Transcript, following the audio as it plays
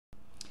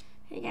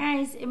Hey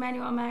guys,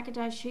 Emanuelle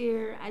McIntosh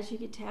here. As you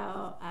can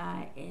tell,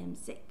 I am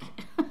sick.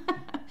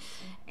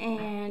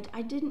 And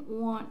I didn't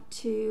want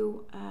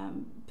to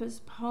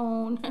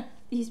postpone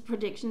these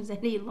predictions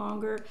any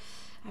longer.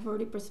 I've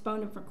already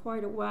postponed them for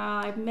quite a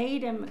while. I've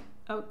made them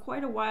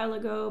quite a while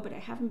ago, but I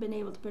haven't been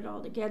able to put it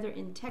all together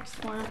in text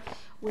form,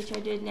 which I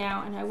did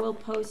now, and I will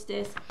post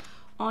this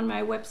on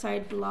my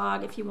website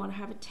blog if you want to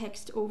have a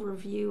text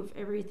overview of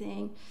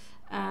everything.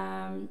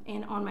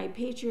 And on my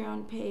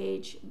Patreon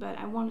page, but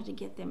I wanted to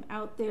get them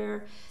out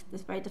there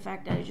despite the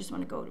fact that I just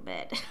want to go to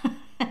bed.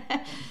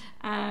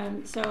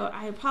 So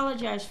I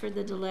apologize for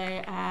the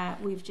delay.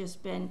 We've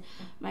just been,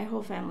 my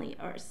whole family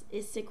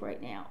is sick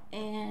right now,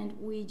 and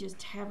we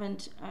just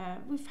haven't,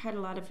 we've had a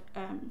lot of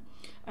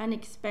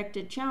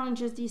unexpected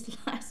challenges these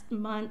last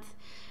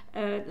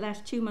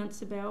 2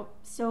 months about.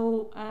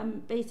 So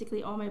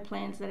basically all my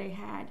plans that I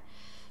had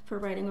for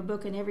writing a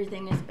book and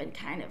everything has been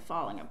kind of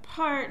falling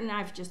apart, and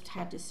I've just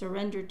had to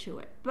surrender to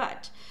it.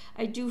 But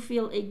I do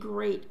feel a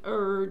great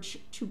urge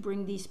to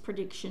bring these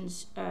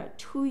predictions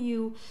to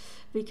you,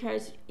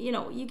 because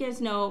you guys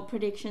know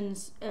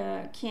predictions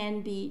can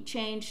be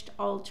changed,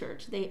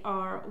 altered. They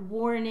are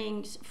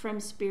warnings from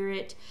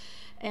spirit,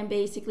 and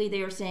basically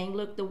they are saying,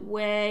 look, the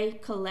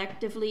way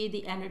collectively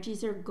the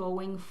energies are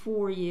going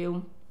for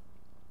you,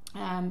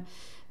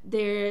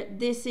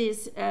 this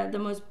is the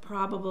most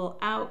probable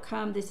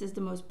outcome. This is the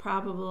most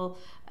probable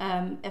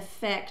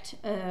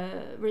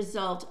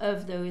result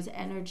of those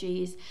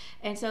energies.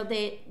 And so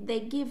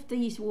they give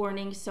these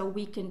warnings so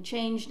we can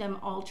change them,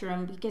 alter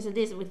them, because it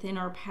is within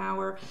our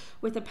power,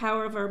 with the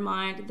power of our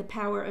mind, the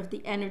power of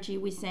the energy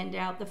we send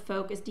out, the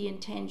focus, the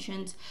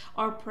intentions,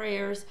 our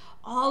prayers.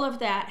 All of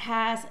that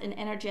has an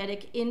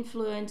energetic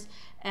influence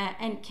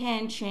and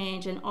can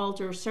change and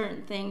alter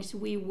certain things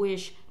we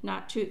wish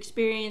not to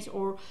experience,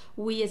 or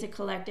we as a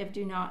collective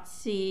do not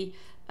see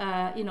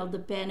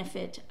the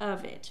benefit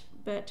of it.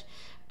 But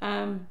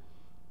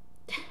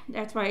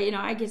that's why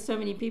I get so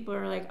many people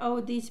are like,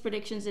 oh, these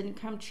predictions didn't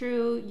come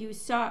true, you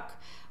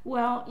suck.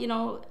 Well,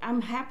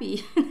 I'm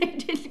happy they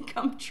didn't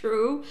come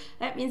true.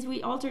 That means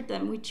we altered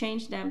them, we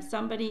changed them.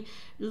 Somebody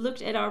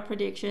looked at our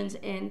predictions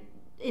and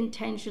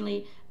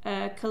intentionally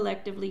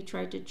collectively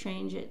tried to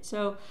change it.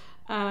 So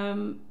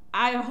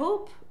I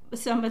hope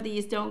some of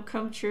these don't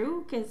come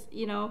true, because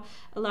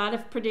a lot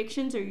of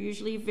predictions are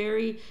usually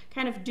very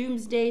kind of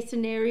doomsday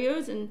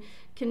scenarios and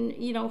can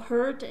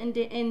hurt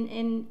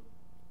and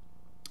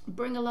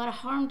bring a lot of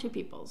harm to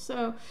people.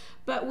 So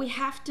but we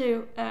have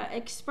to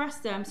express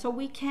them so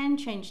we can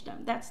change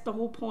them. That's the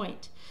whole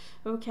point.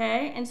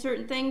 Okay, and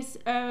certain things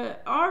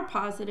are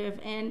positive,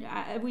 and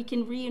we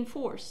can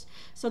reinforce,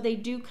 so they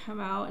do come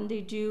out and they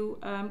do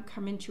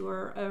come into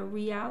our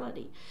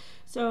reality.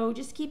 So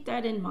just keep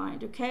that in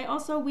mind. Okay,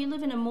 also we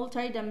live in a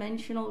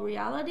multi-dimensional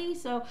reality,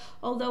 so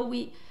although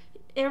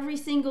every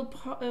single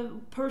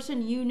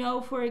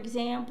person for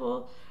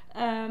example,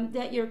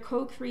 that you're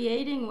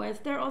co-creating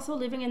with, they're also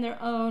living in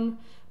their own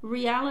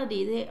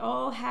reality. They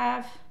all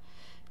have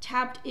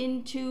tapped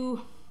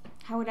into,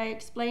 how would I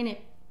explain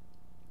it,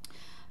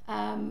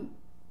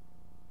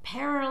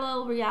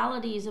 parallel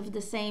realities of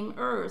the same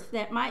earth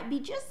that might be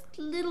just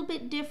a little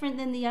bit different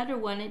than the other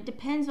one. It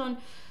depends on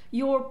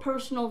your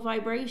personal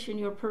vibration,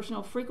 your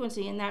personal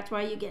frequency, and that's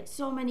why you get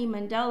so many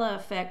Mandela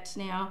effects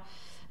now.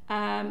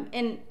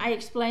 And I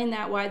explain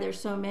that why there's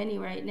so many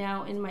right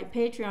now in my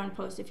Patreon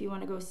post. If you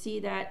want to go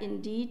see that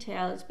in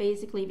detail, it's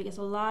basically because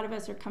a lot of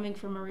us are coming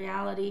from a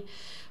reality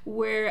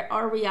where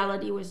our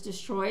reality was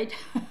destroyed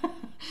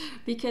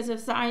because of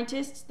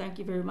scientists. Thank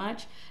you very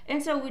much.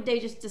 And so they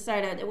just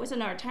decided it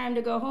wasn't our time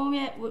to go home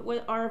yet.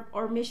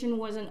 Our mission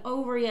wasn't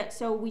over yet.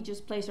 So we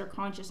just placed our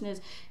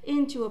consciousness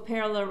into a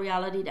parallel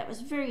reality that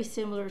was very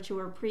similar to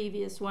our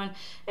previous one.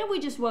 And we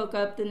just woke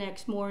up the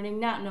next morning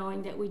not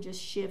knowing that we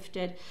just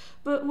shifted.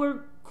 But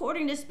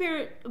according to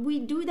spirit, we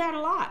do that a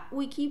lot.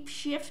 We keep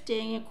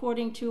shifting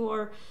according to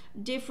our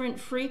different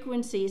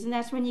frequencies, and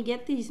that's when you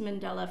get these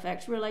Mandela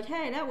effects. We're like,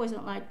 hey, that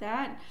wasn't like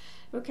that.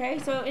 Okay,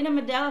 so in a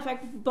Mandela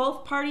effect,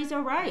 both parties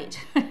are right.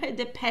 It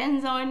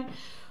depends on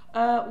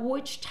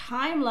which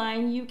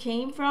timeline you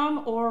came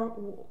from, or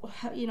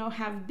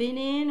have been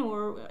in,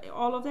 or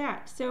all of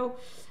that. So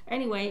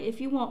anyway,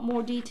 if you want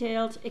more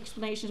detailed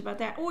explanations about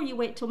that, or you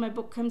wait till my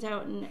book comes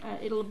out, and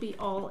it'll be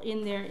all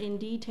in there in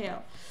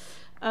detail.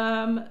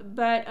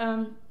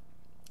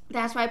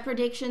 That's why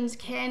predictions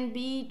can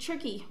be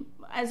tricky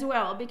as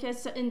well,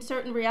 because in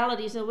certain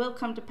realities it will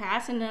come to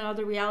pass, and in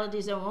other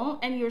realities it won't,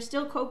 and you're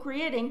still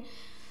co-creating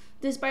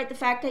despite the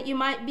fact that you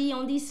might be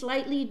on these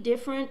slightly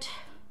different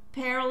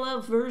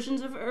parallel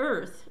versions of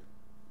Earth.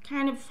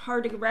 Kind of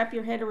hard to wrap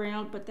your head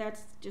around, but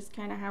that's just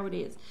kind of how it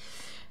is.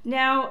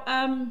 Now,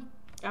 I'm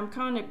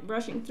kind of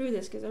rushing through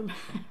this because I'm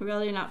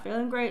really not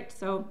feeling great,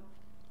 so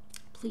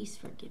please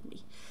forgive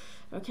me.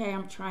 Okay,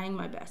 I'm trying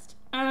my best.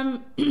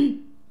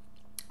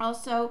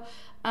 Also,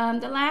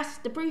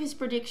 the previous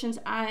predictions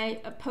I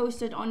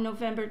posted on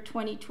November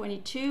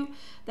 2022.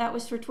 That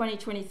was for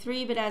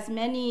 2023, but as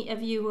many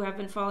of you who have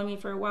been following me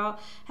for a while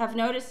have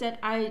noticed that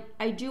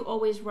I do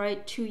always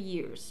write 2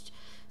 years.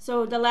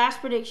 So the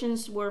last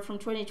predictions were from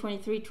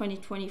 2023,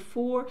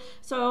 2024.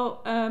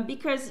 So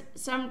because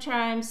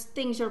sometimes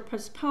things are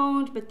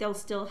postponed, but they'll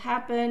still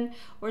happen,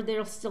 or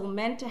they're still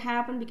meant to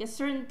happen, because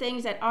certain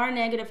things that are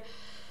negative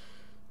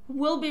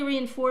will be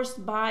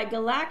reinforced by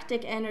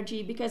galactic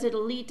energy, because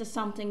it'll lead to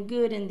something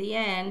good in the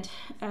end.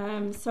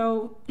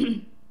 So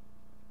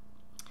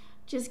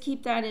just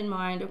keep that in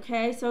mind,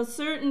 okay? So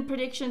certain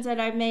predictions that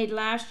I made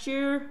last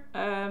year,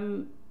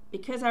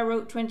 because I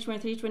wrote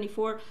 2023,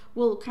 24,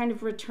 will kind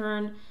of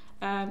return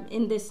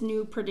in this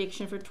new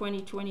prediction for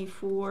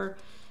 2024.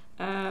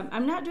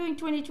 I'm not doing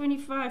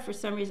 2025 for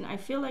some reason. I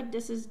feel like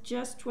this is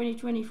just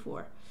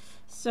 2024.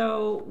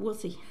 So we'll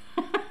see.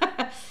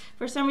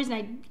 For some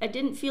reason, I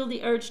didn't feel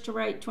the urge to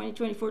write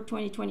 2024,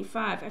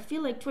 2025. I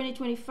feel like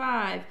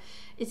 2025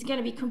 is going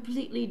to be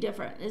completely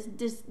different.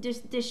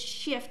 This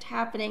shift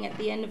happening at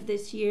the end of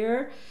this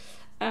year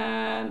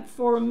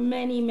for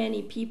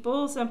many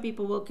people. Some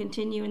people will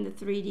continue in the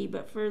 3D,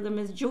 but for the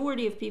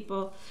majority of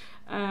people,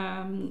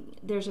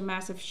 there's a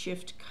massive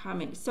shift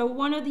coming. So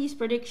one of these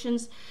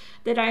predictions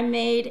that I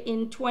made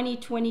in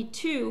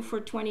 2022 for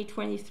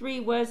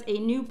 2023 was a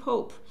new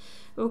pope.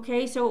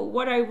 Okay, so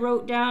what I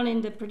wrote down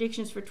in the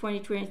predictions for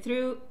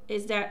 2023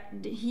 is that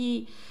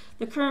the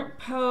current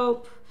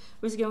pope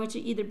was going to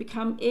either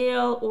become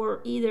ill, or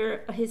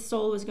either his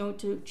soul was going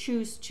to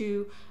choose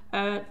to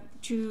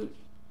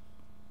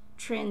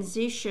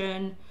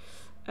transition.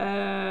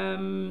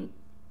 And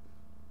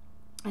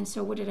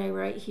so what did I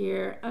write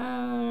here?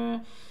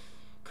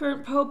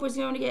 Current pope was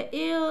going to get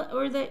ill,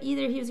 or that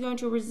either he was going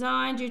to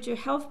resign due to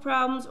health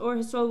problems, or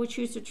his soul would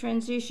choose to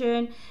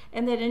transition,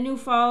 and that a new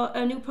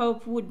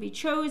pope would be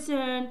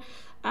chosen.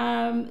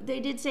 They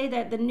did say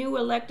that the new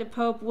elected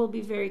pope will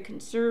be very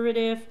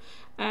conservative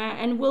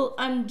and will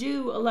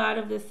undo a lot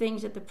of the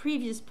things that the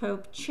previous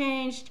pope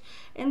changed,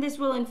 and this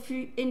will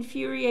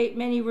infuriate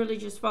many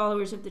religious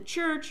followers of the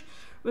church,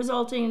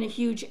 resulting in a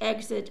huge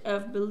exit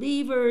of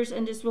believers,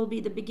 and this will be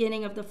the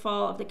beginning of the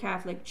fall of the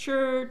Catholic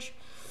Church.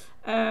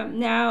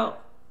 Now,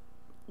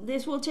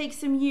 this will take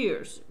some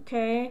years,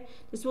 okay?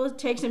 This will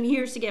take some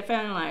years to get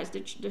finalized.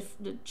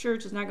 The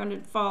church is not going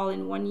to fall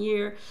in 1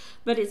 year,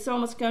 but it's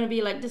almost going to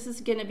be like, this is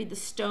going to be the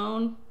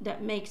stone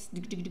that makes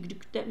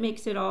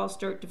it all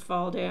start to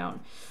fall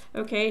down.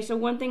 Okay, so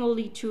one thing will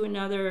lead to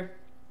another.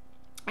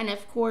 And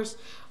of course,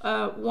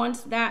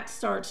 once that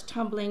starts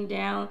tumbling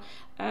down,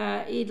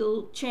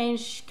 it'll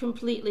change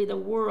completely the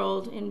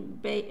world. And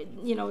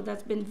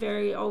that's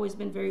been always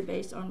been very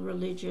based on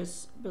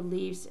religious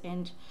beliefs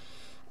and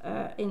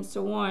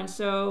so on.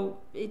 So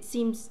it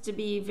seems to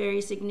be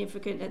very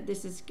significant that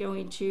this is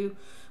going to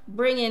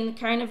bring in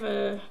kind of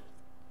a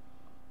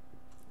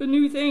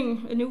new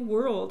thing, a new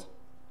world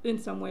in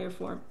some way or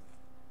form.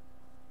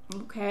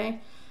 Okay.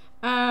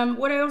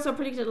 What I also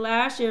predicted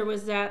last year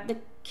was that the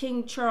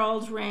King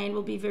Charles' reign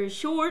will be very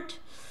short,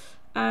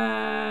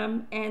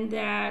 and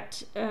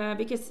that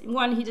because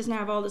one, he doesn't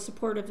have all the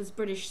support of his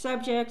British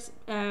subjects,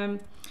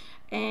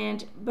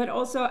 but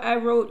also I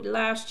wrote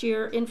last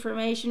year,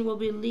 information will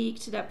be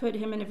leaked that put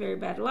him in a very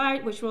bad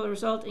light, which will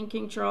result in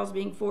King Charles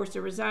being forced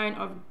to resign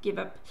or give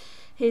up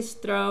his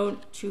throne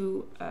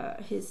to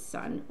his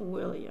son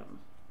William,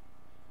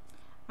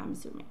 I'm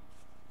assuming.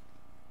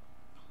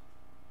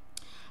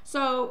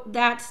 So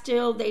that's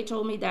still, they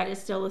told me that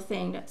is still a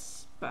thing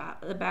that's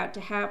about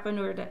to happen,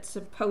 or that's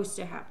supposed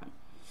to happen.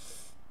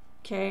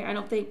 Okay, I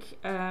don't think,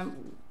 I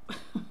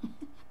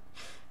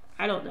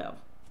don't know.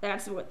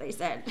 That's what they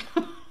said.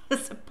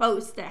 It's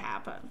supposed to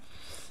happen.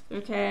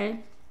 Okay.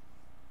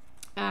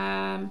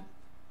 But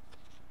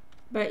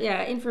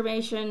yeah,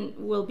 information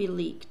will be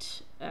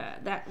leaked.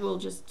 That will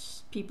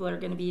just, people are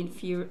going to be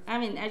infuriated. I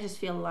mean, I just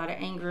feel a lot of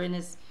anger in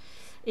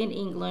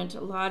England.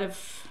 A lot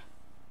of,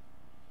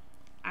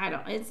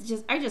 I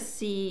just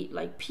see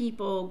like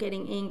people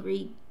getting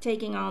angry,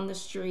 taking on the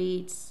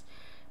streets,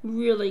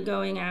 really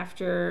going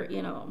after,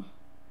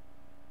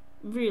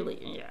 really,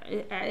 yeah,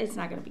 it's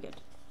not going to be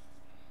good.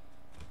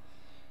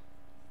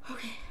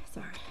 Okay,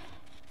 sorry.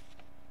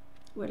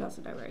 What else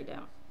did I write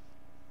down?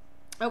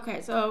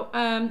 Okay, so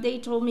they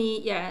told me,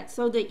 yeah,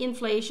 so the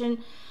inflation,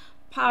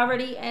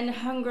 poverty, and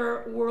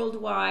hunger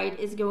worldwide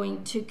is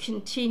going to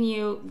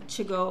continue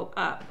to go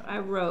up. I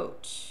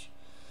wrote,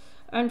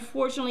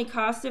 unfortunately,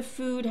 cost of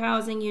food,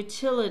 housing,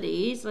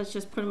 utilities, let's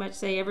just pretty much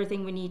say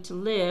everything we need to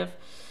live,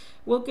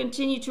 will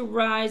continue to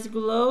rise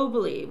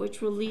globally, which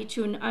will lead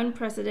to an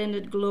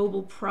unprecedented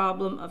global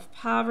problem of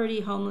poverty,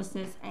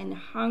 homelessness, and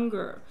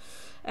hunger.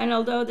 And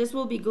although this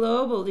will be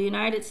global, the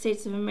United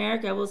States of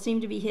America will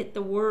seem to be hit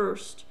the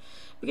worst,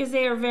 because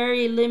they are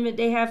very limited.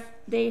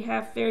 They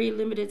have very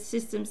limited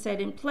systems set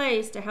in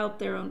place to help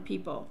their own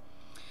people.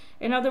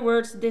 In other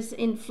words, this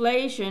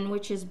inflation,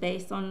 which is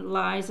based on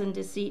lies and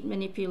deceit,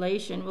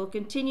 manipulation, will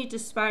continue to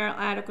spiral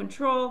out of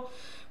control,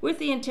 with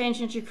the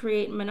intention to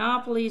create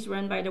monopolies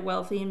run by the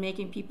wealthy and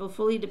making people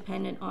fully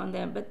dependent on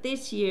them. But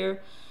this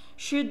year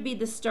should be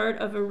the start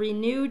of a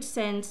renewed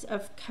sense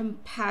of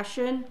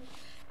compassion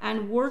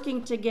and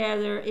working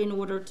together in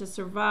order to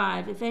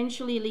survive,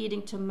 eventually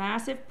leading to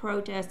massive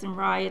protests and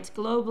riots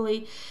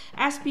globally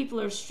as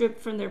people are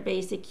stripped from their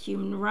basic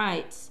human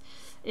rights.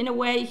 In a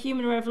way,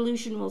 human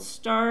revolution will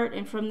start,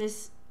 and from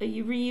this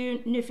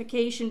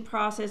reunification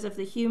process of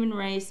the human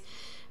race,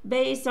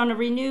 based on a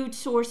renewed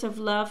source of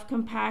love,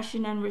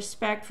 compassion, and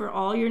respect for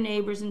all your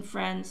neighbors and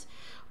friends,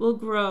 will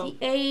grow. The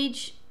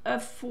age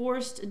of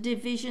forced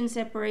division,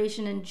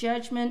 separation, and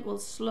judgment will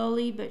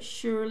slowly but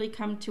surely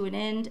come to an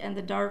end, and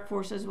the dark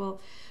forces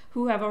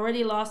who have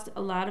already lost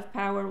a lot of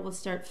power will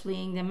start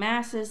fleeing the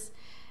masses.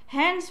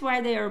 Hence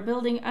why they are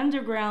building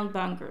underground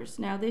bunkers.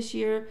 Now this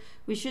year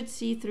we should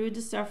see through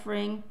the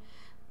suffering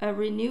a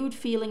renewed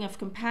feeling of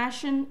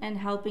compassion and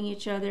helping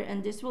each other,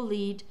 and this will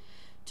lead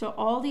to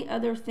all the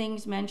other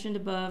things mentioned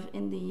above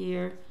in the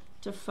year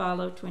to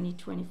follow,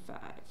 2025.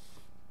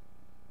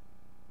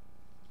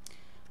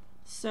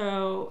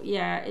 So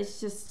yeah, it's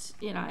just,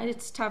 you know,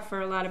 it's tough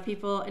for a lot of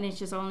people, and it's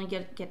just only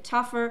get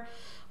tougher,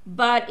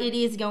 but it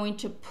is going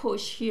to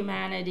push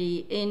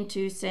humanity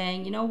into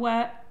saying, you know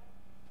what,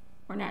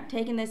 we're not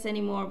taking this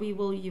anymore. We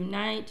will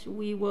unite,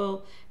 we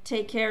will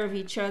take care of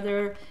each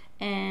other,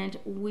 and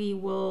we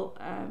will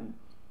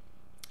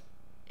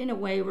in a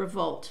way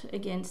revolt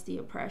against the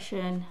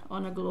oppression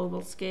on a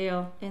global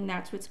scale. And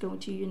that's what's going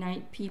to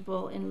unite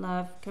people in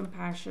love,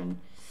 compassion,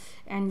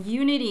 and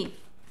unity.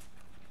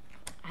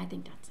 I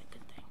think that's a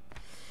good thing.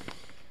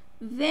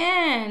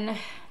 Then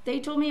they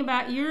told me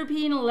about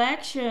European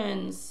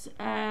elections.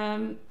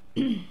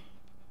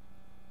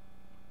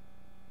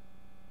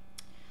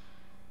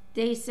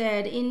 They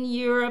said in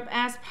Europe,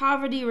 as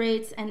poverty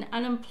rates and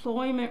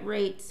unemployment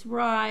rates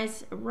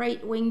rise,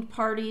 right-wing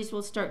parties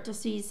will start to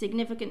see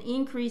significant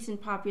increase in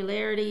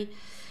popularity,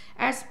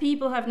 as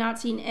people have not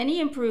seen any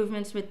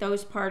improvements with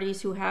those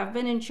parties who have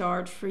been in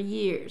charge for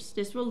years.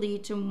 This will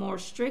lead to a more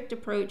strict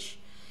approach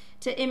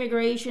to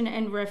immigration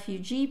and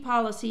refugee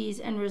policies,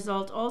 and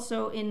result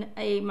also in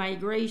a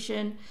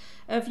migration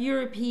of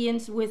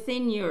Europeans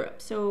within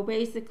Europe. So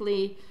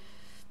basically,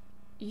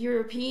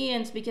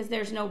 Europeans, because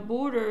there's no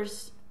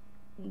borders,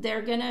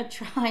 they're gonna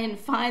try and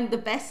find the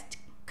best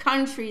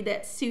country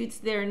that suits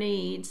their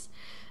needs.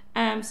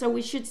 So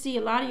we should see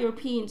a lot of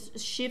Europeans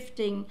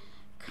shifting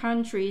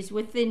countries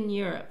within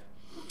Europe.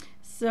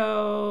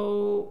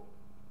 So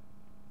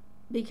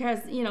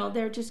because, you know,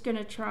 they're just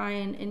gonna try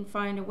and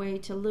find a way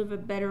to live a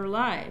better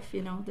life.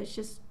 You know,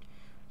 that's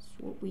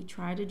what we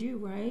try to do,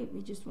 right?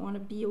 We just want to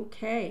be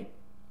okay.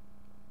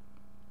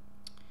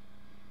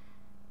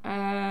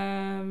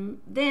 Then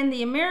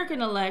the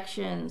American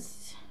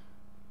elections.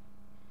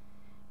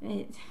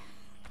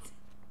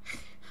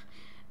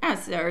 I'm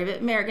sorry,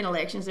 but American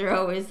elections are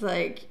always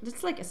like,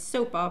 it's like a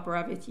soap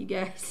opera with you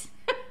guys.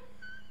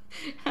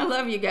 I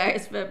love you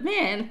guys, but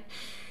man,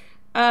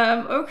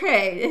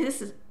 okay,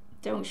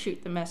 don't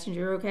shoot the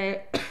messenger,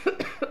 okay?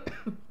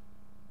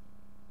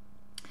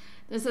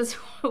 This is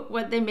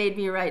what they made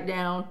me write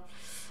down.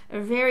 A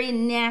very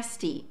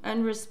nasty,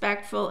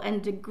 unrespectful,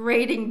 and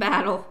degrading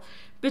battle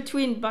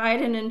between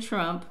Biden and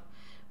Trump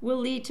will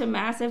lead to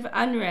massive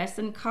unrest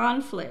and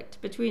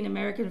conflict between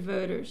American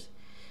voters.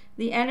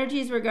 The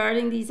energies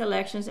regarding these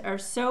elections are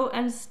so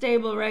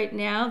unstable right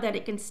now that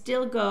it can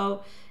still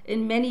go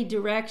in many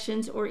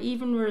directions, or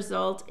even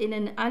result in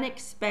an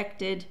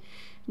unexpected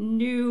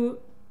new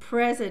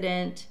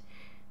president.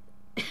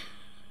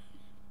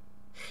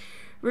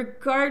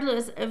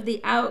 Regardless of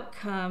the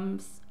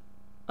outcomes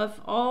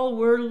of all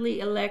worldly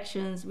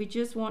elections, we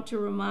just want to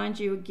remind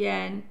you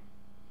again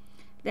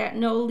that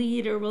no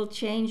leader will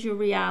change your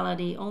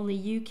reality. Only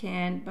you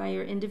can, by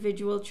your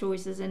individual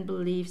choices and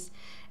beliefs,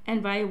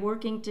 and by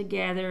working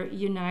together,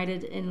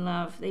 united in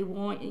love. They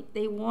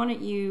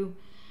wanted you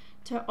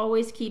to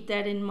always keep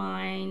that in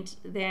mind,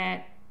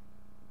 that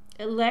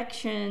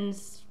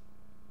elections,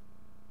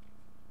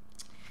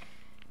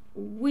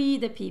 we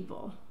the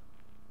people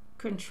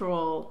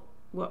control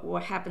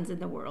what happens in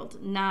the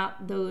world,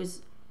 not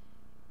those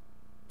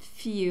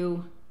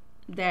few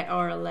that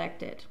are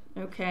elected,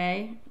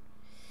 okay?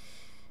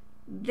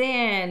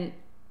 Then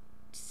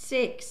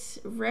 6,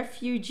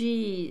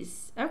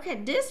 refugees. Okay,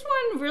 this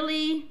one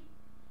really,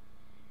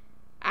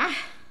 I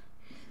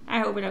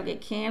hope I don't get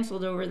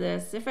canceled over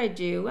this. If I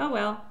do, oh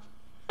well.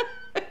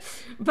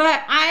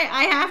 But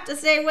I have to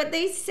say what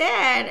they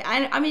said.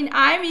 I mean,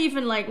 I'm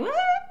even like, what?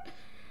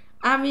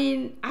 I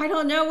mean, I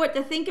don't know what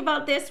to think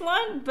about this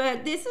one,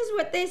 but this is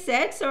what they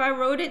said, so I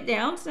wrote it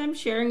down, so I'm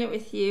sharing it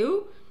with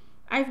you.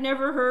 I've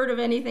never heard of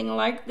anything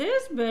like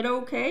this, but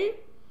okay.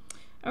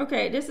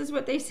 Okay, this is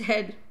what they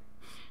said.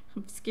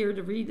 I'm scared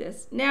to read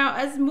this. Now,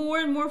 as more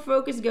and more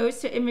focus goes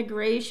to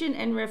immigration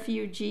and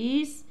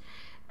refugees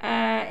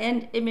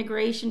and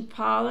immigration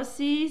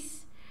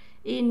policies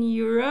in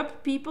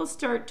Europe, people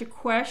start to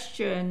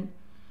question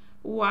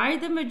why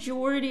the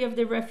majority of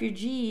the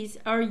refugees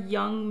are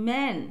young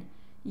men,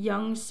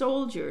 young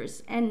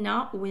soldiers, and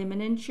not women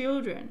and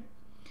children.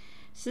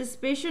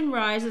 Suspicion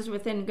rises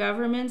within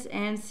governments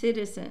and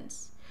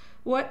citizens.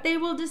 What they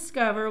will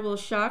discover will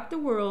shock the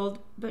world,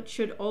 but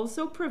should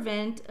also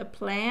prevent a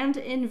planned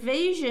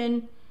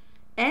invasion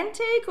and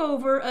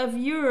takeover of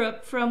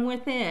Europe from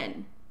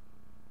within.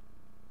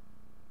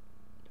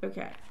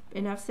 Okay,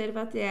 enough said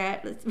about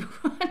that. Let's move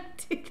on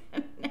to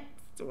the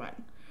next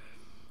one.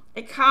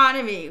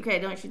 Economy. Okay,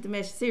 don't shoot the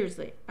messenger.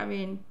 Seriously. I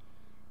mean,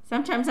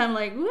 sometimes I'm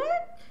like,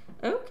 what?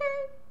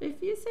 Okay,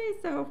 if you say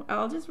so.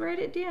 I'll just write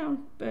it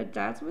down. But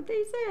that's what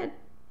they said.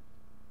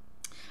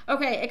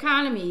 Okay,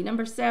 economy.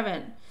 Number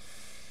 7.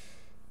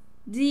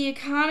 The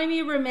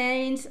economy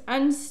remains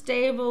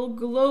unstable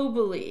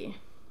globally,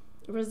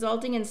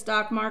 resulting in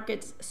stock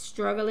markets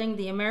struggling,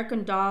 the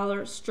American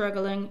dollar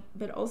struggling,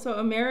 but also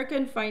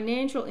American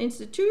financial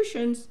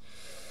institutions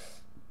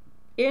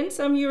and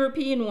some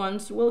European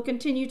ones will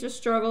continue to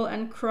struggle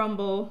and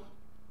crumble,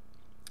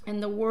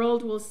 and the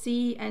world will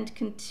see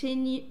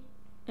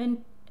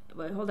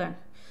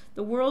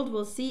the world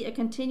will see a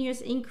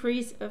continuous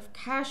increase of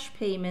cash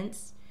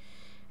payments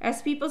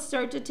as people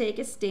start to take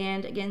a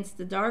stand against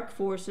the dark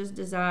forces'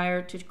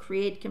 desire to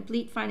create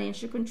complete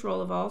financial control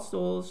of all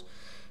souls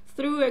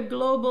through a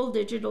global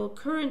digital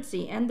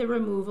currency and the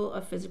removal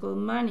of physical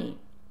money.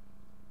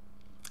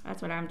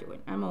 That's what I'm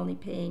doing. I'm only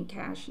paying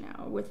cash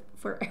now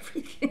for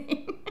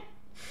everything.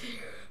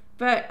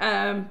 But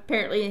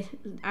apparently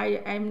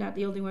I'm not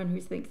the only one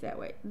who thinks that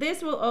way.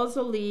 This will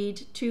also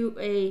lead to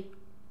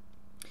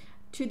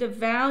the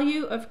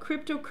value of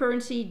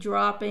cryptocurrency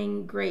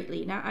dropping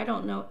greatly. Now, I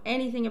don't know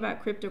anything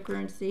about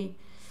cryptocurrency.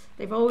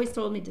 They've always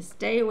told me to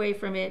stay away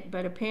from it,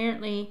 but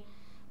apparently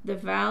the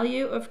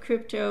value of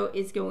crypto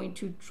is going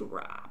to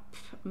drop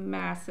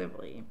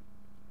massively.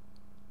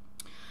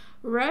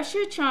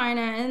 Russia,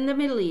 China, and the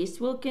Middle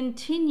East will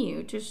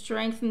continue to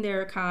strengthen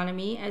their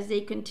economy as they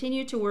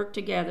continue to work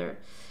together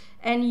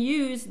and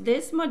use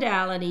this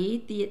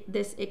modality,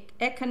 this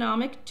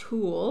economic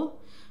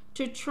tool,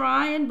 to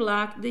try and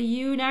block the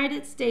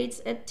United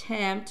States'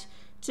 attempt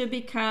to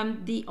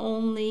become the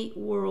only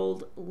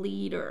world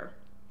leader.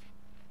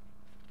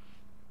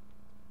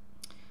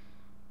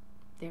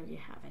 There you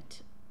have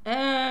it.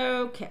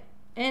 Okay.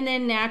 And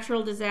then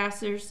natural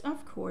disasters,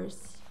 of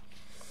course.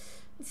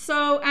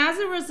 So as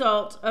a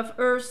result of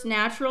Earth's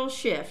natural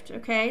shift,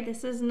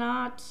 this is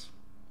not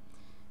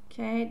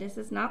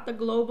the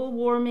global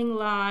warming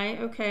lie,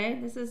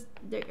 this is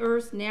the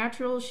Earth's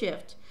natural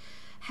shift.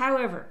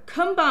 However,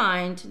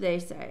 combined, they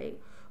say,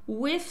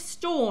 with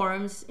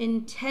storms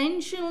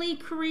intentionally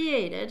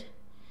created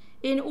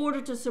in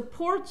order to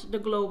support the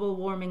global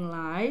warming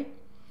lie,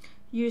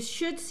 you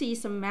should see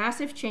some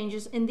massive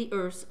changes in the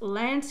Earth's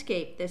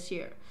landscape this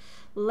year.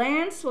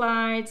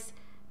 Landslides,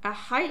 a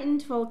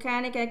heightened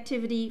volcanic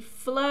activity,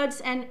 floods,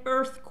 and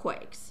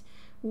earthquakes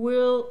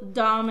will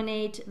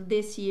dominate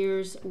this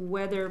year's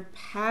weather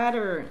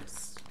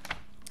patterns.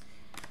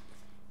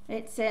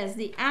 It says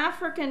the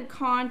African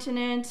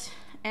continent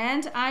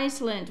and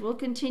Iceland will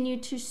continue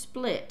to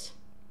split.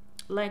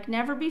 Like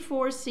never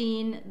before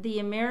seen, the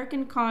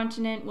American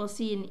continent will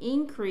see an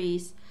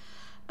increase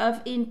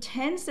of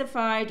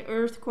intensified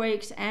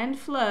earthquakes and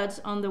floods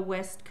on the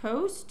west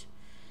coast,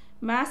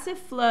 massive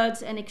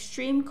floods and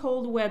extreme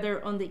cold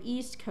weather on the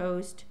east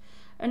coast,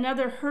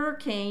 another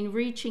hurricane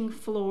reaching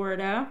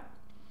Florida,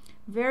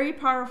 very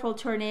powerful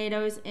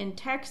tornadoes in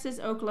Texas,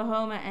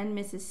 Oklahoma, and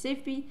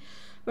Mississippi,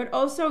 but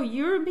also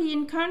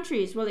European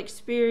countries will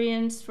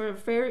experience for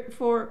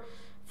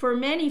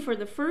many for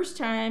the first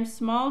time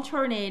small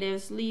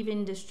tornadoes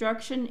leaving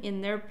destruction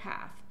in their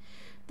path.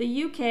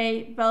 The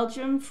UK,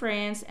 Belgium,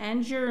 France,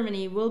 and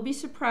Germany will be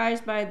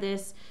surprised by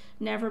this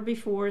never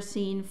before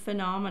seen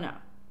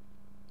phenomena.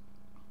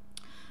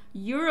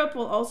 Europe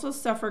will also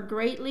suffer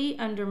greatly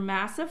under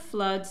massive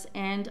floods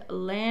and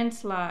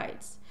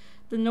landslides.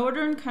 The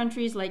northern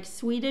countries like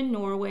Sweden,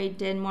 Norway,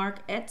 Denmark,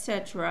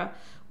 etc.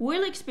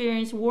 will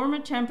experience warmer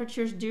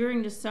temperatures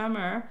during the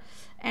summer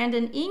and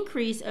an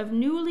increase of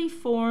newly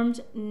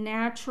formed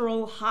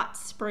natural hot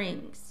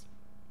springs.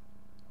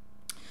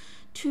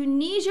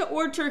 Tunisia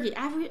or Turkey,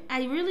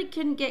 I really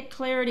couldn't get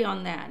clarity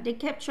on that. They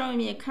kept showing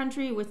me a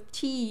country with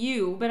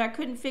TU, but I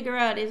couldn't figure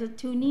out, is it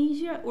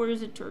Tunisia or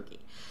is it Turkey?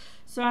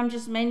 So I'm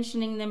just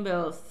mentioning them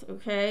both,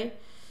 okay?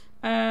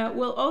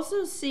 We'll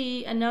also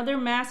see another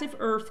massive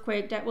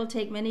earthquake that will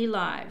take many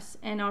lives.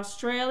 And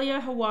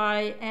Australia,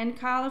 Hawaii, and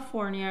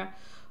California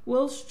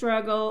will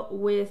struggle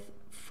with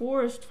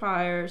forest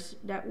fires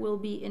that will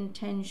be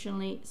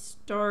intentionally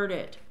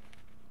started.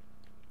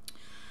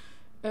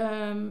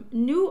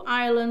 New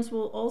islands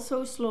will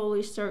also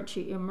slowly start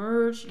to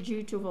emerge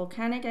due to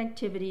volcanic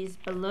activities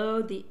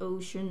below the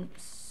ocean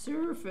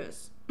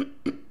surface.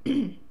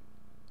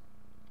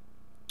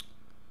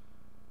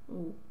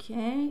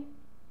 Okay.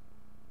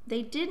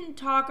 They didn't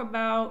talk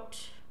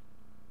about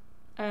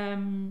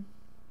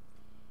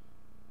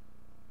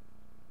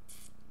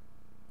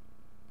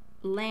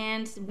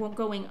lands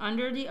going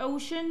under the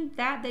ocean.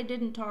 That they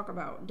didn't talk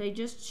about. They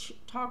just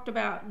talked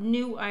about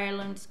new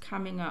islands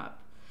coming up.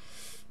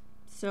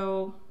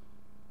 So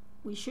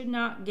we should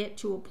not get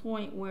to a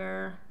point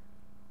where,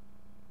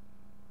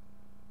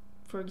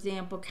 for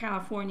example,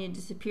 California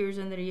disappears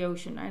under the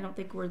ocean. I don't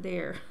think we're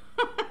there.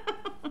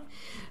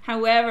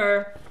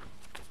 However,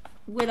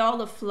 with all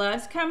the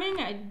floods coming,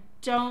 I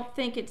don't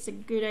think it's a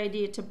good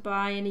idea to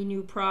buy any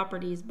new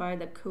properties by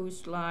the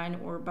coastline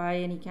or by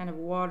any kind of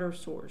water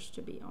source,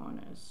 to be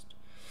honest.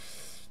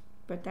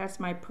 But that's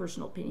my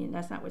personal opinion.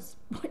 That's not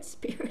what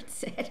Spirit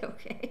said,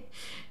 okay?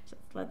 So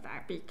let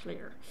that be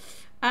clear.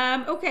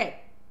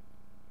 Okay.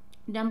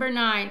 Number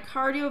 9,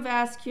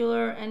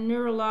 cardiovascular and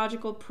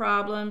neurological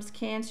problems,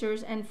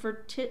 cancers, and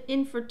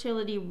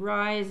infertility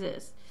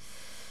rises.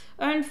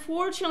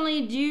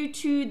 Unfortunately, due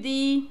to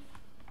the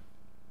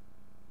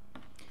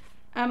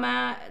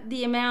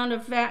amount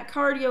of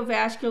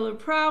cardiovascular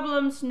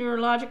problems,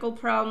 neurological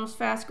problems,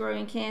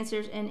 fast-growing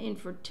cancers, and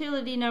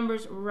infertility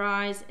numbers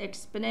rise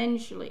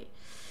exponentially.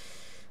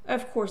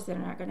 Of course, they're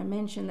not going to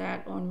mention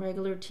that on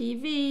regular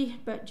TV,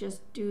 but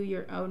just do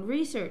your own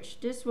research.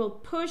 This will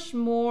push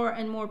more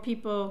and more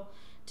people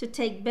to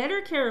take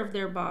better care of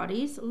their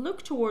bodies,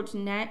 look towards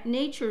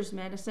nature's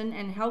medicine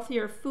and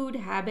healthier food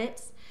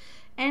habits,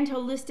 and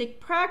holistic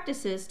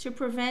practices to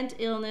prevent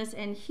illness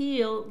and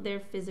heal their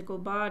physical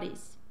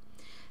bodies.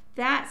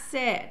 That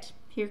said,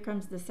 here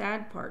comes the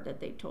sad part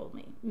that they told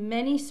me.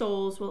 Many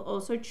souls will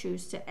also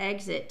choose to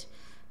exit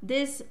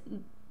this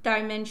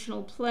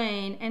dimensional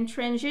plane and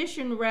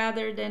transition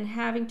rather than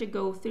having to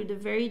go through the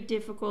very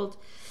difficult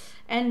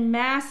and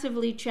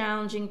massively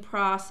challenging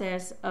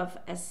process of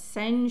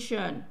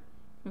ascension.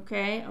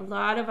 Okay, a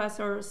lot of us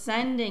are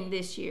ascending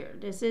this year.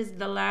 This is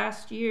the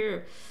last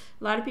year.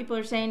 A lot of people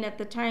are saying that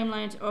the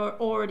timelines are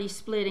already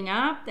splitting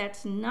up.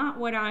 That's not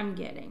what I'm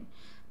getting.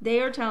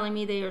 They are telling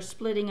me they are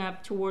splitting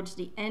up towards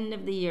the end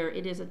of the year.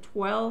 It is a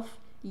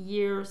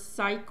 12-year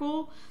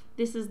cycle.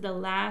 This is the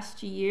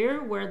last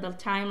year where the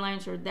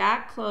timelines are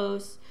that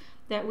close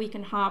that we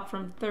can hop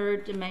from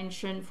 3rd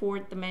dimension,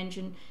 4th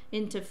dimension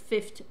into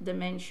 5th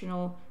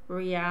dimensional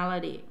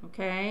reality,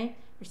 okay?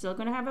 We're still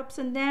going to have ups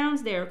and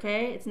downs there,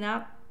 okay? It's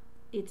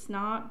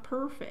not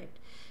perfect.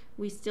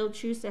 We still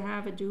choose to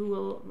have a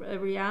dual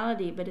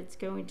reality, but it's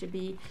going to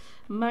be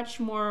much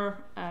more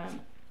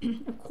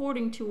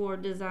according to our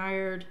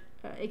desired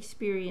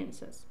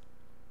experiences.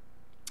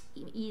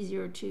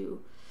 Easier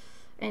to...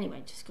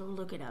 Anyway, just go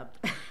look it up.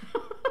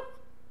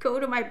 Go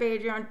to my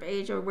Patreon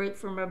page or wait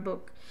for my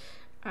book.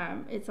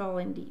 It's all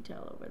in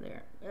detail over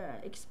there,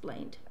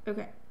 explained.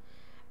 Okay.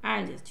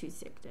 I'm just too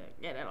sick to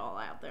get it all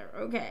out there.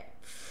 Okay.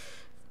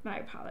 My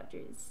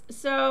apologies.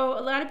 So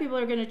a lot of people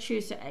are going to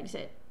choose to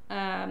exit.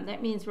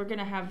 That means we're going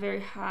to have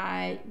very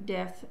high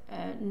death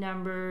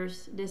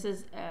numbers. This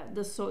is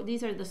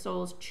these are the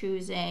souls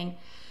choosing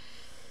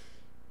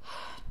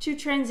to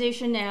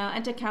transition now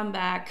and to come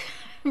back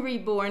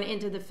reborn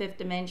into the 5th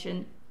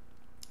dimension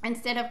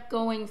instead of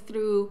going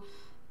through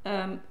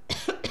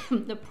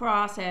the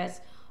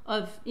process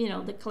of, you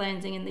know, the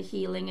cleansing and the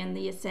healing and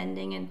the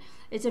ascending. And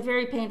it's a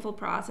very painful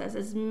process,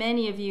 as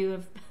many of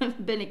you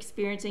have been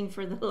experiencing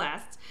for the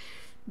last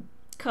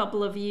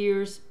couple of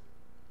years.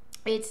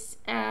 It's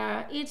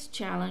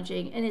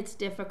challenging and it's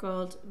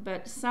difficult,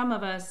 but some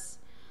of us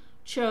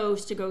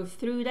chose to go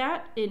through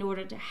that in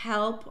order to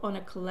help on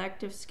a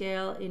collective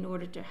scale, in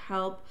order to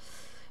help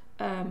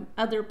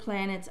other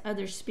planets,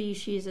 other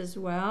species as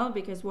well,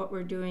 because what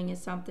we're doing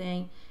is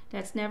something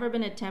that's never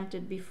been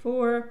attempted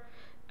before.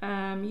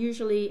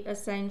 Usually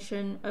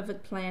ascension of a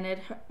planet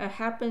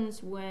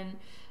happens when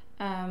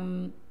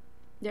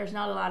there's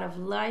not a lot of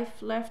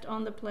life left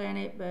on the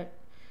planet, but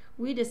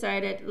we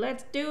decided,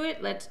 let's do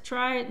it, let's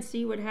try it and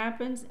see what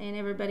happens. And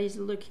everybody's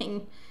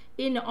looking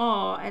in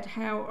awe at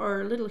how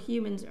our little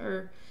humans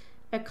are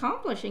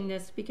accomplishing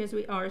this, because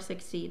we are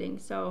succeeding.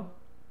 So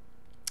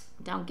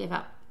don't give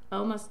up.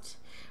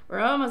 We're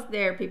almost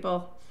there,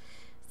 people.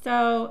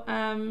 So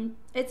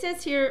it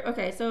says here,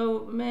 okay,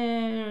 so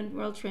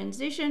world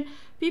transition.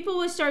 People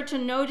will start to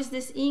notice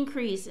this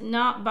increase,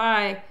 not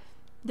by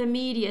the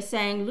media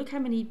saying, look how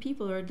many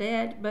people are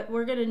dead, but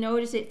we're going to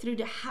notice it through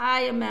the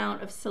high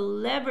amount of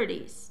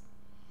celebrities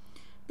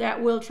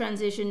that will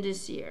transition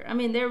this year. I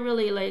mean, they're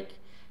really like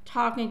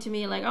talking to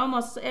me like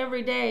almost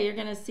every day you're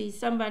going to see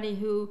somebody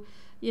who,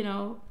 you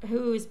know,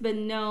 who's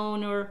been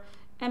known, or,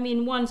 I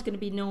mean, one's going to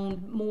be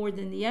known more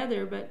than the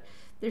other, but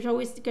there's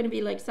always going to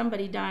be like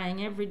somebody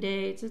dying every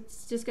day.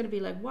 It's just going to be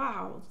like,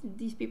 wow,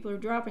 these people are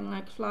dropping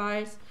like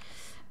flies.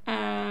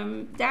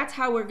 That's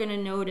how we're going to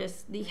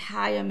notice the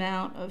high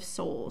amount of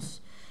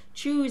souls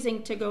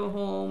choosing to go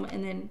home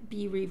and then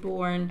be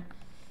reborn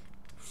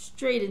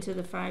straight into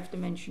the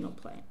 5th-dimensional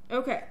plane.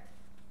 Okay.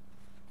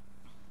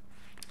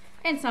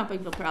 And some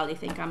people probably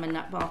think I'm a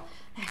nutball.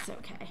 That's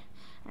okay.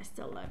 I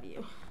still love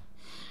you.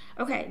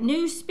 Okay,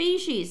 new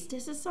species.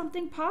 This is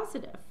something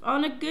positive.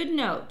 On a good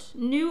note,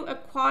 new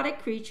aquatic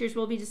creatures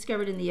will be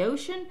discovered in the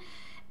ocean,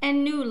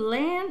 and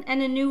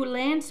a new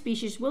land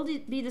species will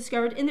be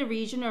discovered in the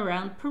region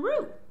around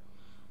Peru.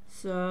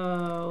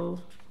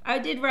 So I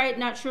did write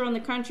not sure on the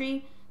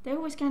country. They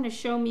always kind of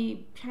show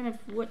me kind of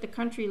what the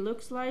country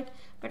looks like,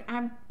 but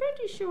I'm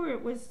pretty sure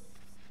it was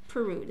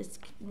Peru. It's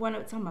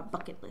on my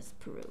bucket list,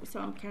 Peru. So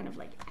I'm kind of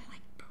like, I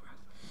like Peru.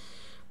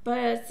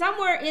 But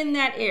somewhere in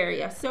that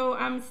area. So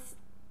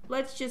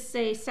let's just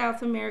say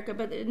South America,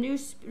 but a new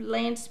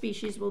land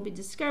species will be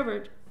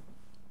discovered.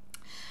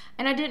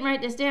 And I didn't write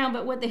this down,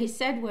 but what they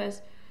said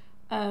was,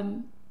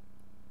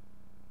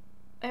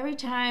 every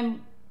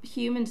time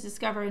humans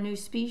discover a new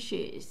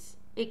species,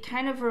 it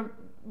kind of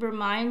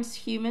reminds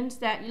humans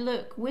that,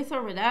 look, with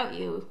or without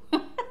you,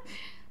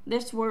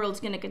 this world's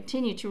going to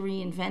continue to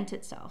reinvent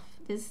itself.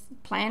 This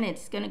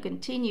planet's going to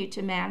continue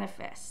to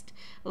manifest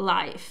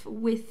life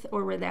with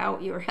or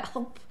without your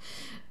help.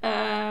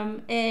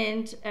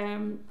 It's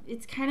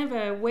kind of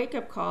a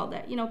wake-up call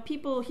that,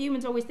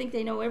 humans always think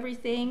they know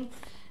everything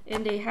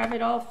and they have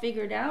it all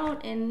figured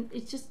out, and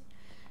it's just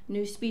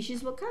new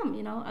species will come.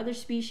 Other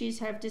species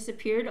have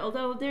disappeared,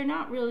 although they're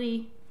not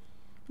really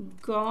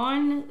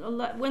gone.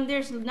 When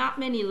there's not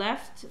many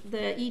left,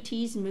 the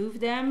ETs move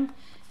them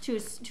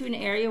to an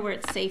area where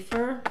it's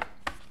safer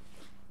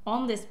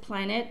on this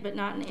planet, but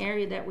not an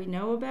area that we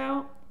know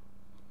about.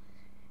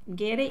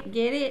 Get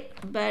it?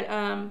 But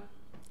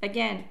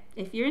again,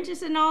 if you're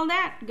interested in all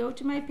that, go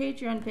to my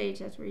Patreon page.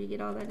 That's where you get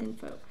all that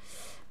info.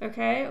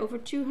 Okay, over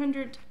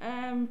 200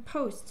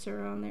 posts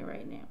are on there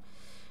right now.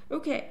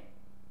 Okay,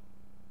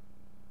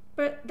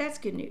 but that's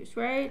good news,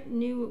 right?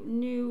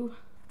 New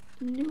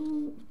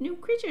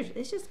creatures.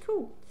 It's just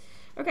cool.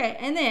 Okay,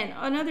 and then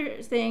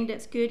another thing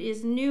that's good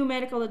is new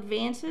medical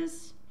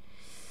advances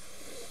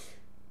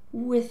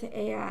with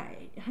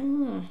AI.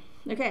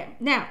 Okay,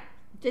 now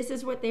this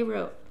is what they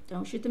wrote.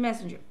 Don't shoot the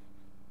messenger.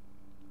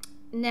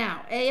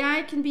 Now,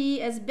 AI can be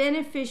as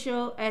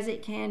beneficial as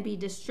it can be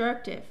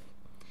destructive.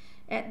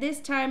 At this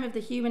time of the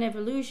human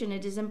evolution,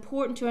 it is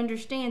important to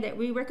understand that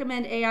we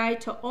recommend AI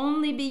to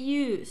only be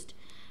used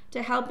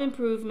to help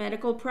improve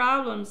medical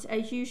problems,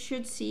 as you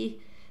should see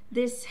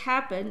this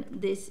happen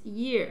this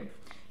year.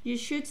 You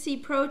should see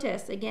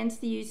protests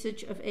against the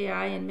usage of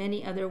AI in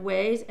many other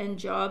ways and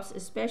jobs,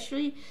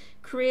 especially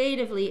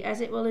creatively, as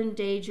it will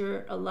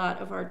endanger a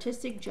lot of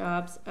artistic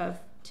jobs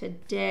of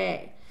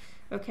today.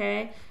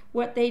 Okay?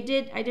 What they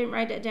did, I didn't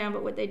write that down,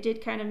 but what they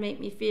did kind of make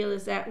me feel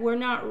is that we're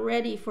not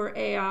ready for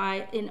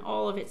AI in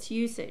all of its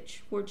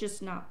usage. We're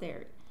just not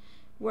there.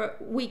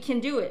 We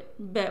can do it,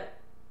 but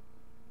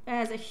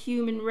as a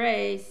human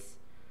race,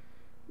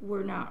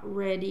 we're not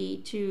ready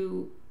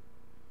to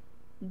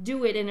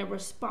do it in a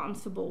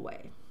responsible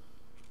way.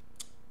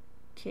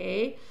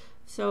 Okay,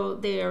 so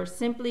they are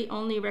simply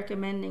only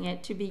recommending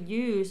it to be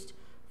used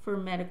for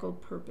medical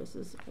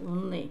purposes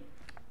only.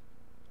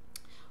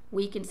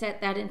 We can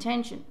set that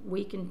intention.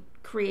 We can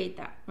create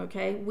that,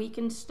 okay? We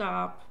can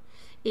stop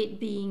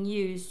it being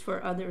used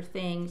for other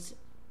things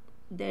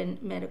than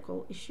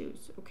medical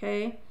issues,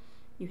 okay?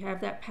 You have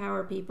that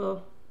power,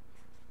 people.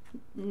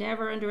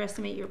 Never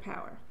underestimate your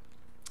power.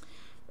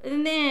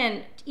 And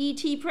then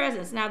ET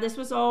presence. Now, this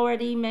was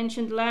already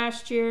mentioned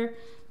last year.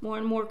 More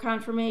and more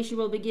confirmation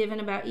will be given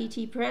about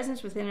ET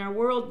presence within our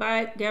world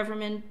by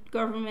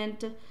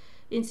government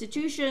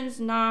institutions,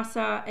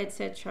 NASA,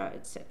 etc.,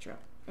 etc.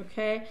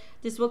 Okay?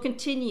 This will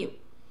continue.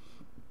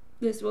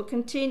 This will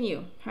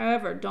continue.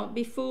 However, don't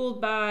be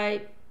fooled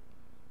by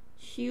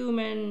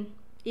human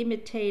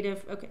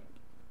imitative. Okay,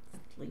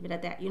 leave it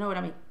at that. You know what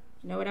I mean.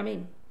 You know what I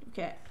mean.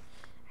 Okay.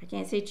 I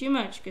can't say too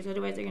much because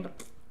otherwise they're going to...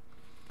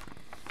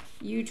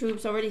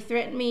 YouTube's already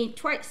threatened me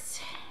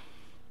twice.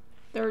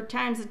 Third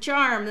time's the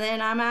charm,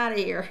 then I'm out of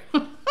here.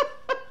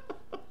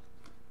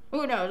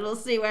 Who knows? We'll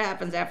see what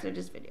happens after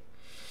this video.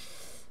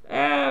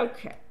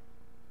 Okay.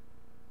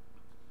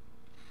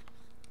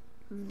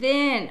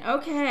 Then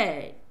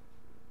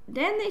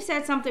they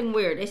said something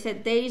weird. They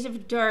said days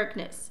of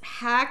darkness.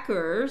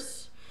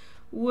 Hackers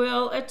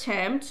will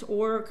attempt,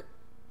 or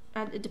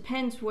it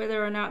depends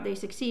whether or not they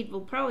succeed.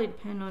 Will probably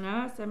depend on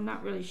us. I'm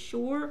not really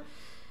sure.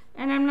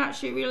 And I'm not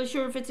really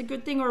sure if it's a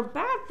good thing or a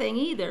bad thing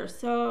either.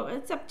 So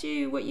it's up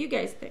to what you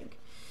guys think.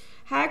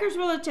 Hackers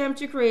will attempt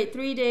to create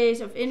 3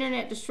 days of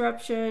internet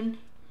disruption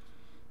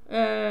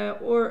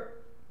or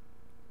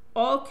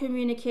all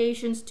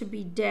communications to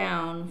be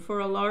down for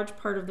a large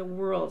part of the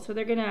world. So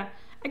they're going to,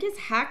 I guess,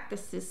 hack the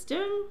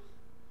system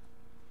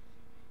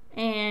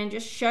and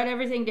just shut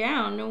everything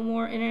down. No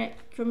more internet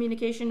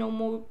communication, no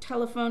more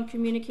telephone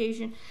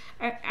communication.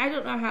 I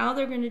don't know how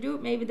they're going to do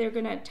it. Maybe they're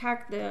going to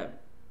attack the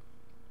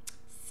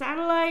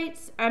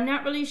satellites. I'm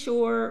not really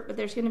sure, but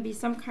there's going to be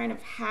some kind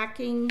of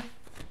hacking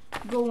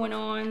going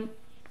on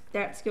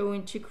that's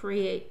going to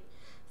create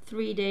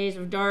 3 days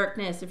of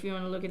darkness, if you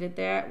want to look at it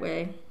that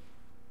way.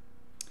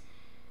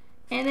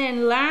 And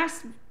then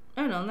last,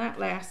 oh no, not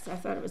last, I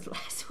thought it was the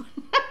last one.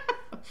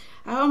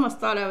 I almost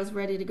thought I was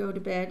ready to go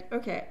to bed.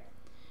 Okay.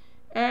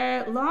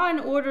 Law and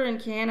order in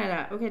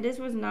Canada. Okay, this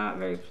was not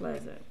very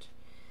pleasant.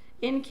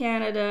 In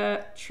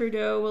Canada,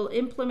 Trudeau will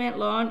implement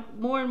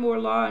more and more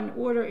law and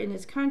order in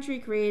his country,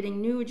 creating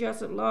new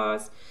adjusted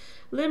laws,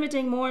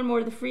 limiting more and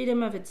more the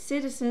freedom of its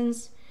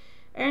citizens,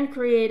 and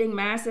creating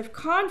massive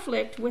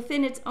conflict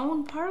within its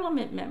own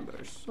parliament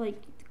members.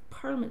 Like,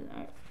 parliament,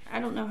 I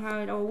don't know how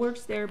it all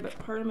works there, but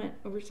parliament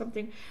over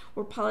something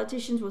where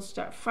politicians will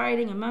start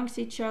fighting amongst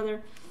each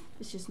other.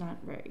 It's just not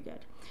very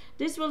good.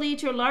 This will lead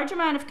to a large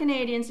amount of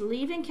Canadians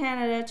leaving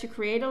Canada to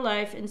create a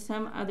life in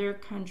some other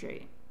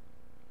country,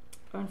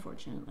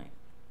 unfortunately.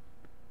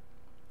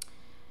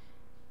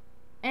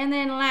 And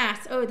then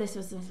last, oh, this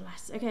was the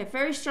last. Okay,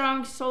 very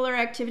strong solar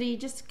activity,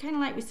 just kind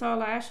of like we saw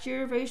last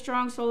year. Very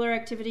strong solar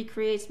activity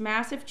creates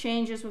massive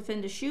changes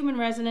within the Schumann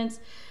resonance,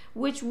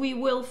 which we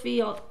will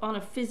feel on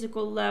a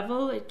physical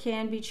level. It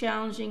can be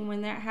challenging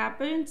when that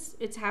happens.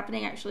 It's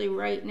happening actually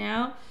right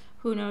now.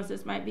 Who knows,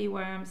 this might be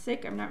why I'm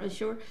sick. I'm not really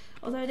sure.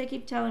 Although they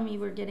keep telling me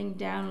we're getting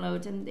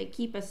downloads and they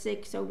keep us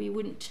sick, so we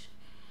wouldn't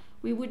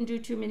do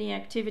too many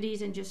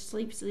activities and just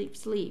sleep.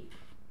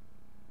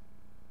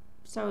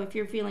 So if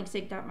you're feeling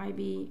sick, that might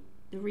be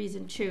the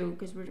reason too,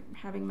 because we're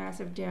having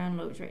massive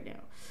downloads right now.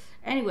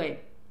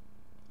 Anyway,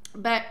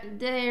 but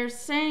they're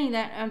saying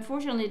that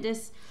unfortunately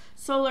this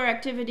solar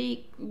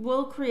activity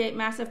will create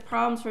massive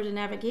problems for the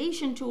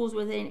navigation tools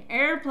within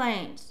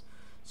airplanes.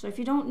 So if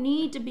you don't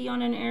need to be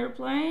on an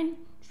airplane,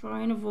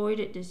 try and avoid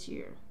it this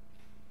year.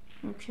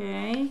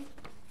 Okay.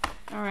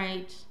 All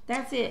right.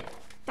 That's it.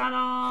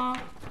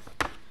 Ta-da!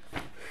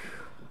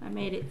 I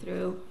made it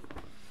through.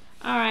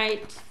 All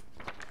right.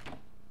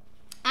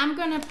 I'm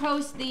going to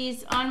post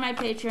these on my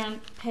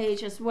Patreon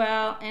page as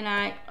well, and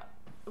I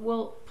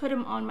will put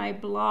them on my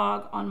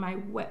blog on my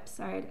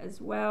website as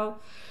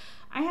well.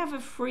 I have a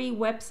free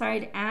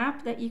website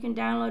app that you can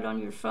download on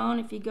your phone.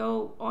 If you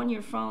go on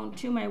your phone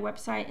to my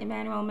website,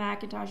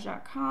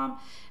 EmanuelleMcIntosh.com,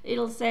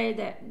 it'll say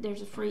that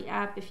there's a free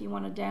app if you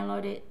want to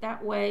download it.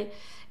 That way,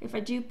 if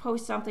I do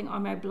post something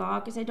on my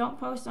blog, because I don't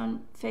post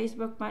on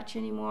Facebook much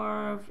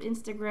anymore,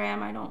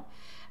 Instagram,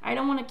 I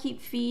don't want to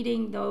keep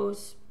feeding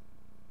those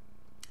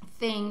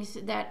things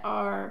that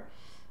are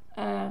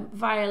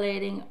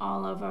violating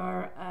all of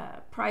our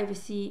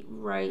privacy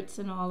rights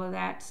and all of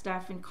that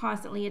stuff, and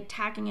constantly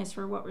attacking us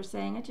for what we're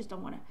saying. I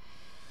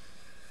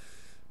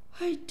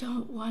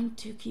don't want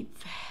to keep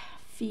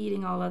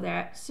feeding all of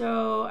that.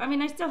 So I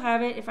mean, I still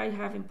have it if I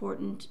have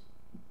important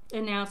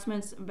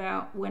announcements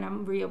about when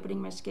I'm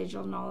reopening my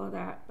schedule and all of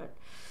that, but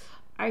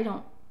I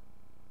don't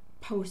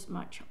post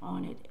much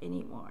on it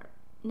anymore.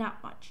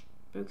 Not much.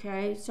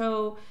 Okay,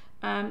 so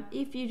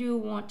if you do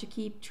want to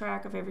keep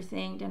track of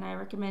everything, then I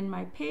recommend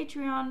my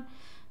Patreon,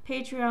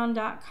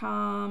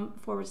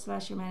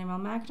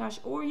 patreon.com/Emanuelle McIntosh,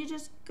 or you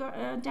just go,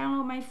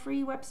 download my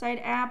free website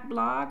app,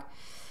 blog,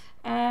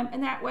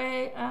 and that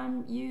way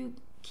you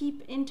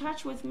keep in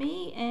touch with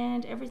me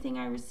and everything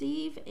I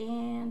receive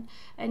and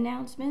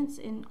announcements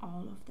and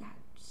all of that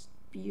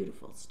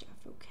beautiful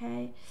stuff,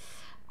 okay?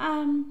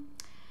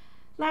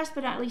 Last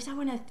but not least, I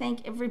want to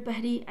thank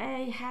everybody.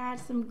 I had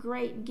some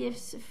great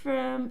gifts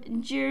from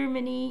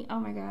Germany. Oh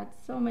my God,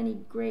 so many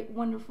great,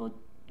 wonderful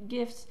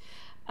gifts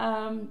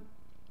from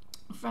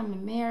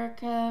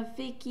America.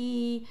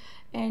 Vicky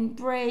and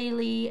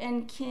Braylee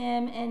and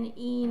Kim and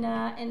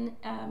Ina and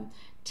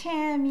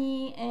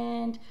Tammy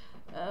and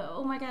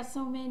oh my God,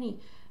 so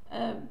many.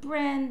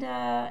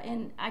 Brenda,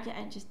 and I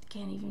just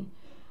can't even.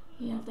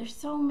 You know, there's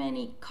so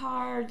many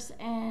cards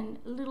and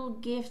little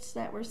gifts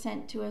that were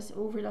sent to us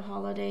over the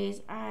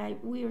holidays.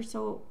 We are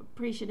so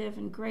appreciative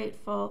and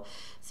grateful.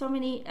 So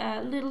many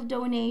little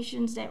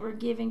donations that were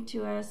given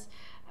to us.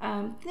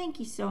 Thank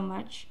you so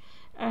much.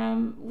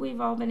 We've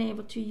all been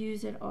able to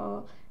use it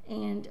all,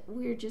 and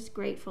we're just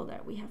grateful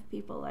that we have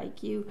people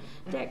like you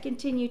that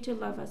continue to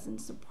love us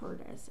and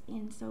support us.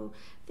 And so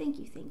thank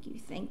you, thank you,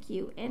 thank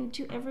you. And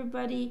to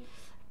everybody,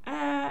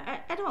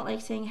 I don't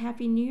like saying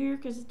Happy New Year,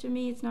 because to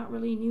me it's not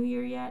really New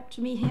Year yet.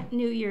 To me,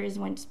 New Year is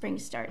when spring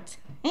starts.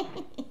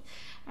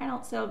 I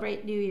don't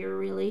celebrate New Year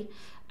really.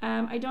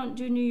 I don't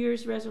do New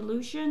Year's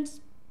resolutions,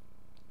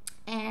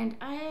 and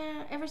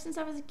ever since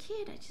I was a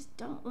kid, I just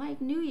don't like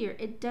New Year.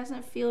 It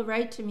doesn't feel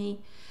right to me.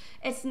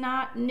 It's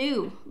not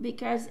new,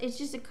 because it's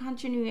just a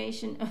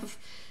continuation of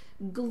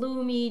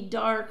gloomy,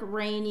 dark,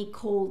 rainy,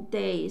 cold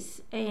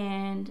days.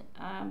 And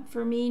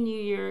for me,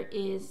 New Year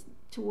is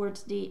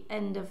towards the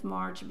end of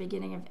March,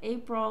 beginning of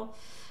April.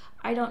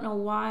 I don't know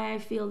why I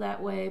feel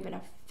that way, but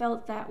I've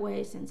felt that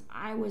way since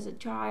I was a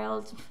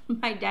child.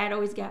 My dad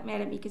always got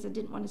mad at me because I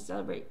didn't want to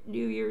celebrate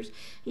New Year's.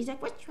 He's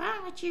like, "What's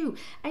wrong with you?"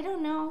 I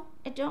don't know.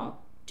 I don't.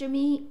 To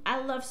me, I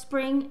love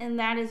spring, and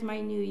that is my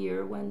New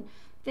Year, when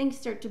things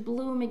start to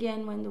bloom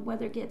again, when the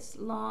weather gets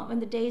long, when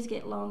the days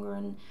get longer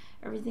and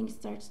everything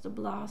starts to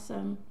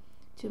blossom.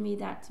 To me,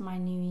 that's my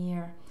New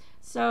Year.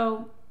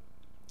 So,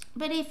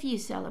 but if you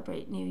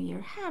celebrate New Year,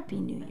 Happy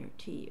New Year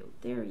to you.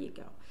 There you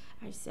go.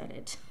 I said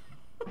it.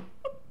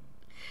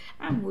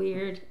 I'm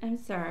weird. I'm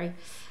sorry.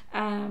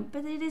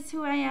 But it is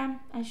who I am.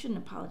 I shouldn't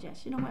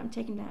apologize. You know what? I'm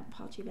taking that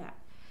apology back.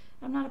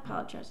 I'm not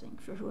apologizing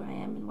for who I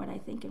am and what I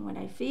think and what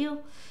I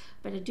feel.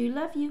 But I do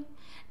love you.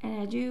 And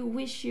I do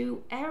wish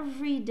you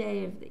every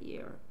day of the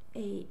year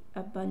a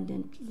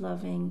abundant,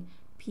 loving,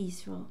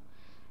 peaceful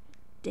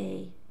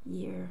day,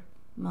 year,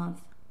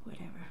 month,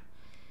 whatever.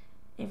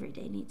 Every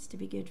day needs to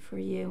be good for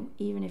you,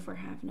 even if we're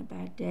having a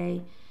bad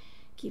day.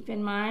 Keep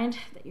in mind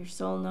that your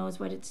soul knows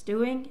what it's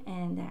doing,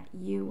 and that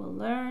you will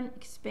learn,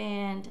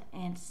 expand,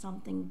 and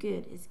something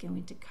good is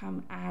going to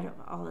come out of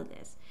all of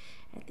this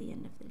at the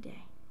end of the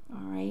day.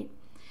 All right?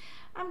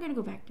 I'm going to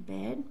go back to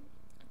bed,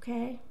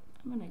 okay?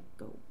 I'm going to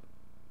go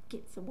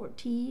get some more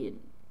tea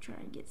and try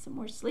and get some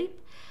more sleep.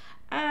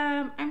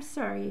 I'm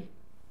sorry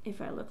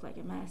if I look like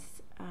a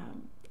mess.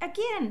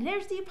 Again,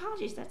 there's the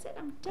apologies. That's it.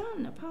 I'm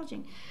done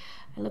apologizing.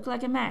 I look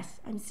like a mess.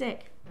 I'm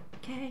sick.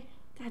 Okay?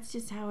 That's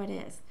just how it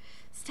is.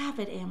 Stop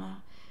it,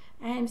 Emma.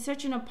 I am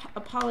such an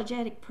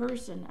apologetic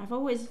person. I've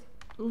always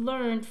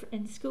learned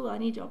in school I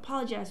need to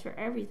apologize for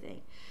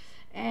everything.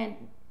 And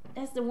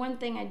that's the one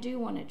thing I do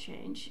want to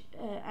change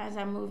as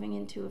I'm moving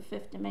into a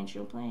fifth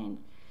dimensional plane.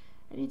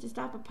 I need to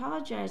stop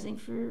apologizing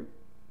for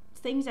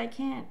things I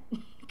can't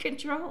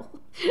control.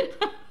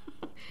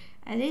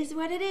 It is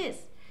what it is.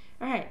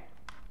 All right.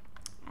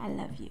 I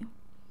love you.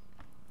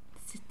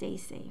 Stay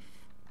safe.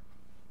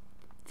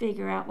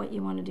 Figure out what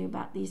you want to do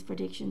about these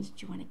predictions.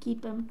 Do you want to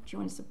keep them? Do you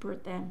want to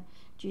support them?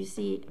 Do you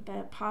see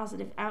a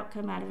positive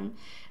outcome out of them?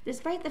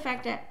 Despite the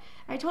fact that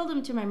I told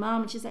them to my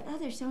mom and she's like, oh,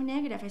 they're so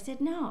negative. I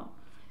said, no.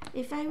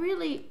 If I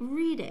really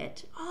read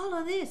it, all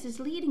of this is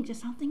leading to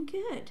something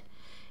good.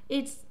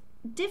 It's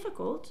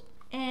difficult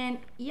and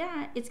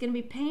yeah, it's going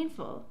to be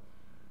painful.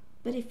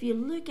 But if you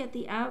look at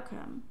the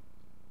outcome,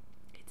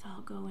 it's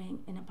all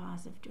going in a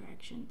positive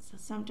direction. So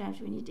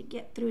sometimes we need to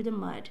get through the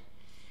mud.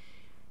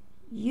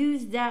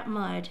 Use that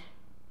mud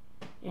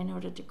in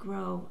order to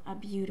grow a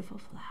beautiful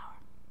flower.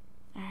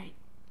 All right.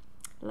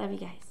 Love you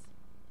guys.